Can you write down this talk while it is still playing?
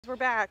We're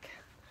back.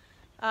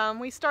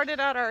 We started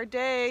out our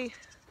day.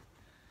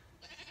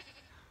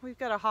 We've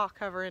got a hawk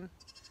hovering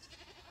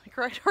like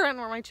right around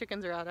where my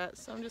chickens are at,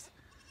 so I'm just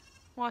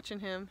watching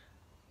him.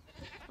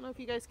 I don't know if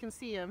you guys can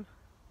see him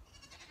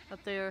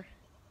up there.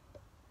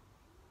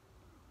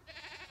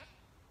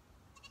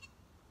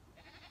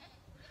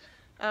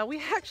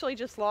 We actually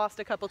just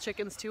lost a couple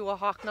chickens to a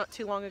hawk not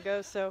too long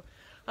ago, so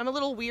I'm a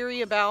little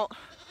weary about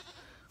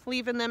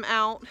leaving them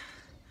out.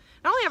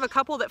 I only have a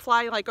couple that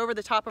fly like over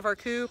the top of our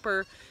coop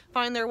or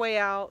find their way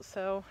out,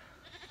 so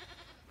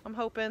I'm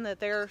hoping that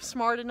they're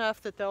smart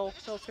enough that they'll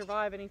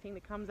survive anything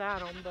that comes at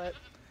them, but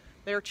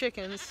they're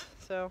chickens.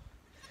 So,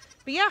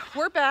 but yeah,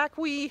 we're back.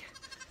 We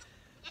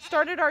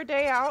started our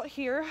day out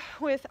here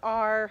with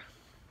our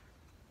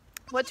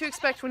what to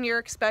expect when you're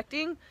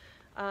expecting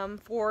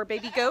for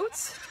baby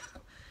goats.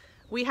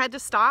 We had to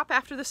stop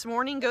after this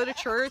morning, go to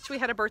church. We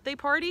had a birthday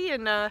party,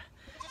 and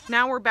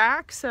now we're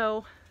back.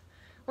 So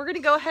we're going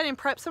to go ahead and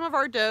prep some of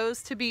our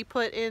does to be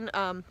put in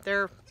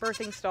their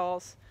birthing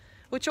stalls,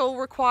 which will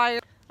require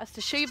us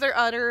to shave their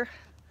udder,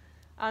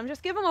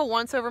 just give them a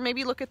once over,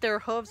 maybe look at their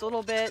hooves a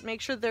little bit,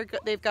 make sure they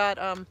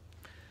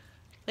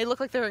look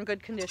like they're in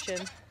good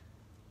condition.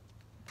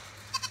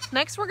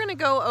 Next, we're going to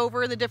go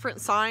over the different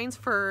signs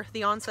for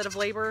the onset of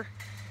labor.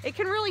 It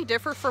can really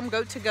differ from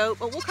goat to goat,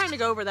 but we'll kind of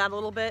go over that a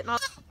little bit.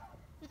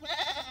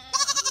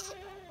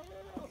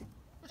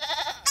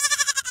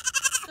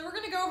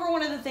 Go over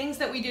one of the things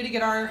that we do to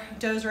get our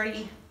does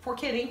ready for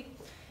kidding,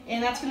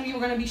 and that's going to be,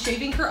 we're going to be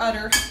shaving her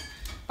udder.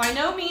 By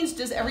no means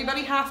does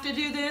everybody have to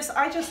do this.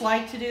 I just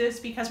like to do this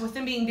because with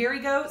them being dairy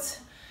goats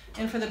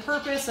and for the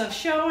purpose of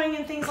showing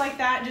and things like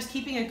that, just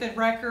keeping a good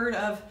record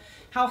of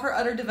how her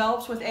udder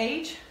develops with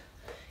age,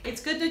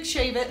 it's good to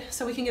shave it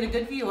so we can get a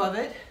good view of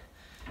it.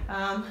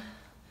 And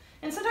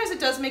sometimes it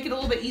does make it a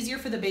little bit easier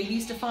for the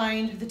babies to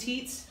find the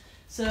teats.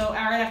 So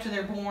right after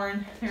they're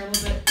born, they're a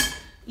little bit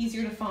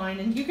easier to find.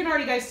 And you can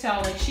already guys tell,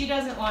 like, she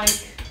doesn't like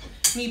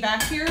me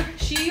back here.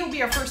 She'll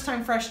be our first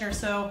time freshener,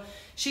 so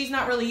she's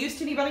not really used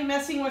to anybody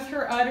messing with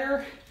her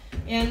udder.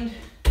 And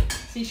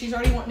see, she's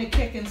already wanting to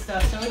kick and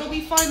stuff, so it'll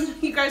be fun.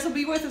 You guys will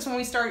be with us when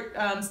we start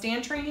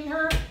stand training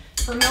her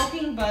for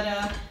milking. But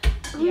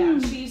yeah,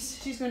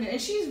 she's going to,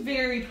 and she's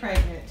very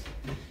pregnant.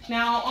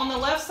 Now on the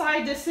left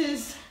side, this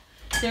is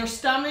their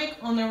stomach.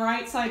 On the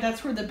right side,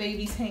 that's where the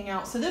babies hang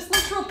out. So this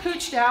looks real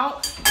pooched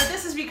out, but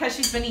this is because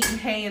she's been eating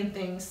hay and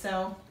things.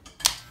 So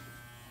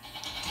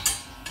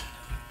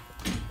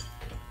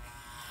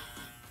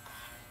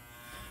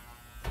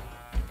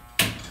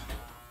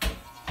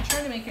I'm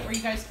trying to make it where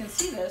you guys can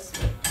see this,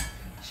 but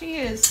she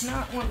is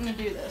not wanting to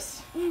do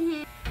this.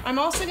 I'm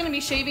also going to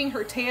be shaving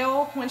her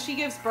tail when she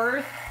gives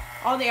birth.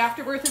 All the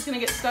afterbirth is going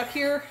to get stuck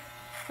here,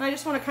 and I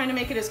just want to kind of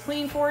make it as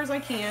clean for her as I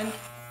can.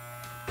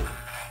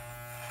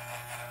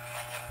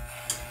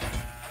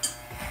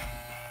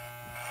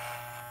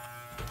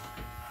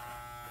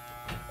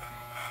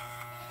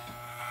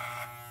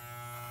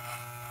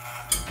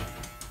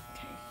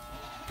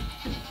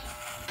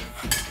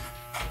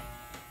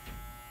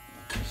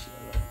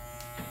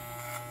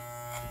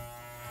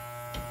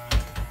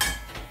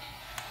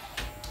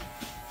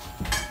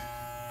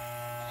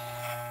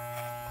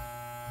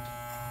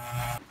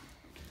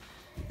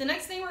 The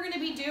next thing we're going to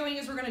be doing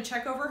is we're going to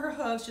check over her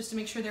hooves just to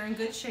make sure they're in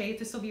good shape.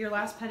 This will be your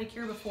last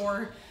pedicure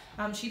before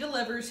she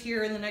delivers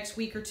here in the next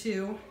week or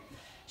two.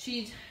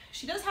 She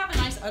does have a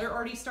nice udder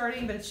already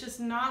starting, but it's just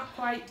not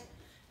quite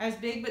as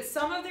big. But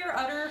some of their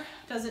udder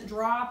doesn't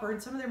drop, or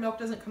some of their milk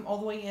doesn't come all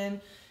the way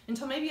in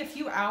until maybe a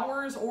few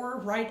hours or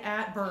right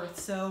at birth.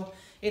 So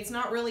it's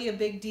not really a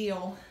big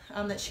deal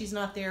that she's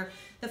not there.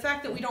 The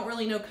fact that we don't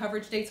really know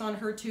coverage dates on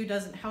her too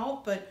doesn't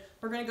help, but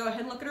we're going to go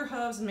ahead and look at her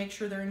hooves and make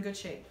sure they're in good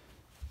shape.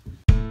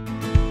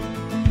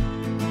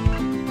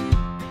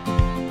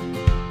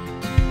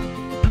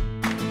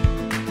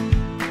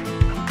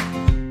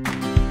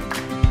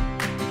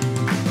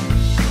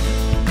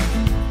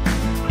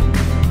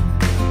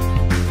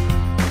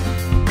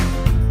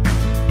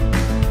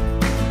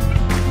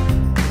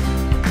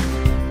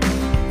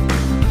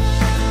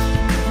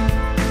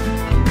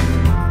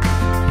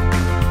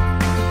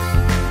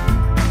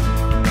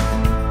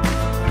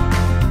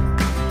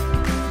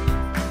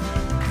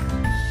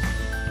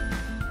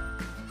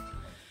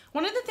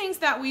 One of the things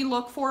that we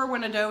look for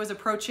when a doe is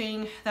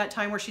approaching that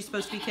time where she's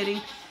supposed to be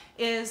kidding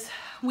is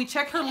we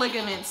check her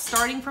ligaments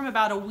starting from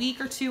about a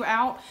week or two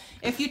out.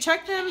 If you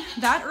check them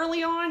that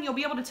early on, you'll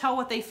be able to tell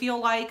what they feel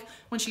like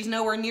when she's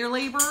nowhere near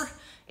labor,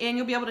 and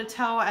you'll be able to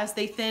tell as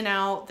they thin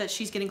out that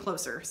she's getting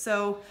closer.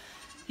 So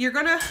you're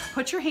gonna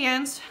put your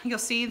hands, you'll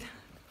see,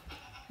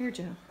 here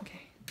Joe,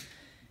 okay.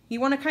 You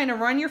wanna kind of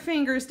run your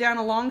fingers down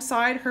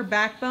alongside her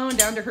backbone,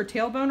 down to her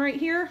tailbone right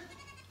here.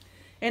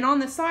 And on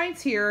the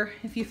sides here,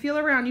 if you feel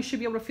around, you should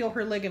be able to feel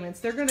her ligaments.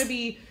 They're going to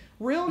be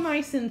real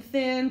nice and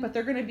thin, but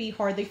they're going to be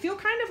hard. They feel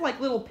kind of like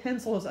little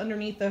pencils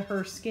underneath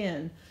her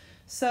skin.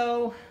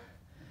 So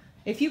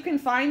if you can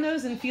find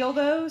those and feel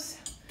those,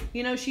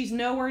 you know she's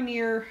nowhere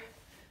near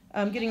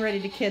getting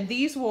ready to kid.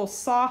 These will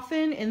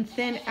soften and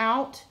thin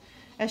out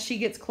as she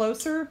gets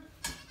closer.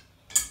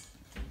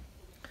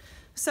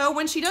 So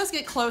when she does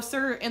get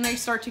closer and they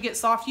start to get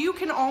soft, you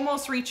can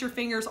almost reach your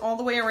fingers all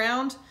the way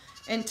around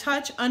and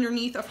touch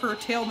underneath of her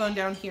tailbone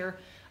down here.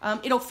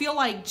 It'll feel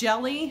like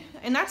jelly,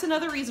 and that's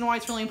another reason why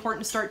it's really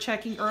important to start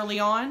checking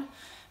early on,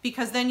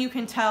 because then you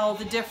can tell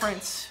the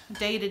difference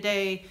day to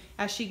day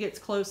as she gets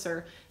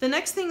closer. The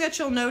next thing that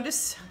you'll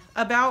notice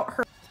about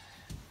her,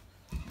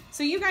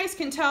 so you guys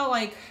can tell,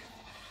 like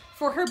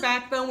for her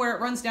backbone where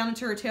it runs down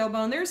into her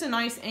tailbone, there's a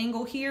nice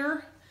angle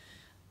here,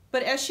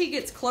 but as she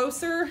gets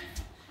closer,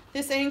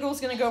 this angle is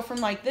going to go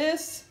from like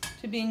this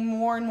to being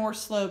more and more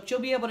sloped. You'll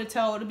be able to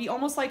tell. It'll be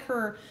almost like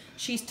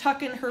she's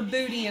tucking her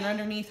booty in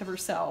underneath of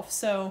herself.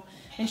 So,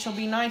 and she'll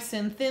be nice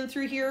and thin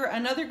through here.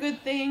 Another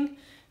good thing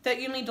that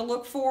you need to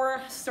look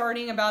for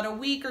starting about a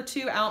week or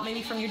two out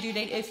maybe from your due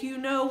date, if you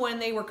know when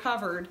they were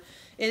covered,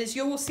 is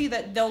you will see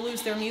that they'll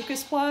lose their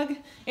mucus plug.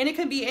 And it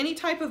could be any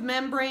type of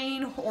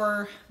membrane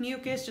or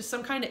mucus, just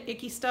some kind of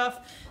icky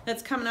stuff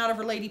that's coming out of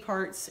her lady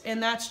parts.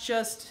 And that's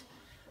just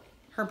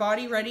her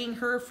body readying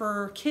her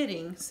for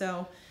kidding.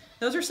 So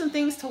those are some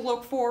things to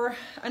look for.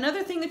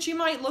 Another thing that you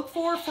might look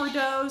for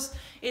does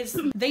is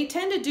they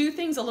tend to do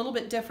things a little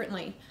bit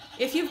differently.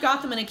 If you've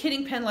got them in a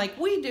kidding pen like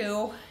we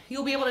do,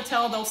 you'll be able to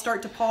tell they'll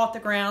start to paw at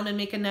the ground and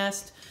make a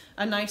nest,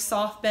 a nice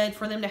soft bed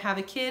for them to have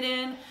a kid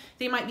in.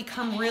 They might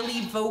become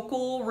really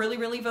vocal,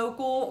 really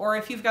vocal, or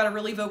if you've got a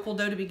really vocal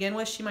doe to begin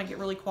with, she might get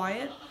really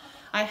quiet.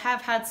 I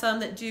have had some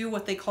that do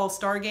what they call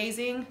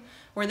stargazing,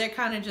 where they're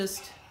kind of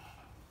just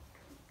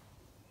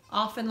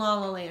off in La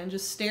La Land,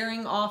 just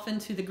staring off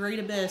into the great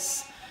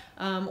abyss,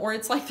 or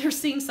it's like they're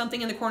seeing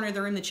something in the corner of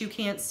the room that you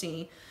can't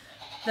see.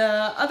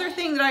 The other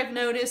thing that I've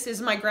noticed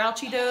is my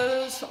grouchy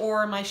does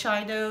or my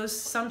shy does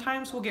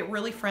sometimes will get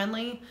really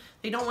friendly.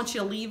 They don't want you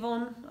to leave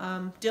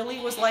them. Dilly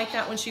was like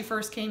that when she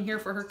first came here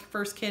for her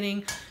first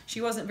kidding. She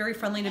wasn't very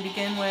friendly to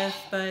begin with,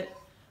 but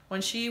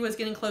when she was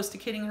getting close to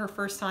kidding her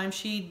first time,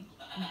 she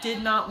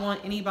did not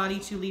want anybody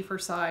to leave her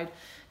side.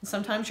 And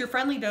sometimes your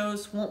friendly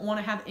does won't want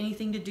to have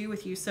anything to do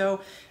with you.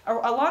 So a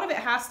lot of it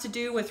has to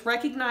do with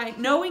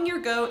knowing your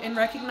goat and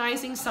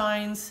recognizing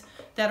signs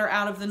that are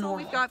out of the norm.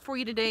 That's all we've got for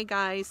you today,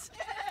 guys.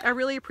 I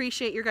really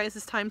appreciate your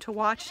guys' time to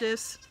watch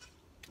this.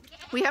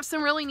 We have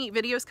some really neat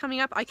videos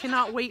coming up. I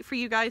cannot wait for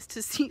you guys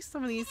to see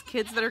some of these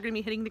kids that are going to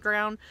be hitting the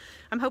ground.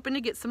 I'm hoping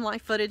to get some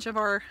live footage of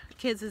our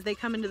kids as they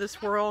come into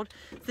this world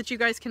so that you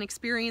guys can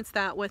experience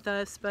that with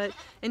us. But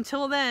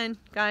until then,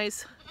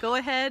 guys, go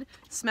ahead,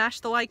 smash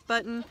the like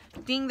button,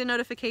 ding the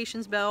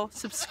notifications bell,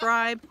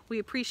 subscribe. We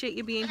appreciate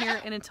you being here,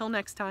 and until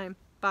next time,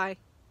 bye.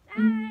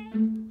 Bye.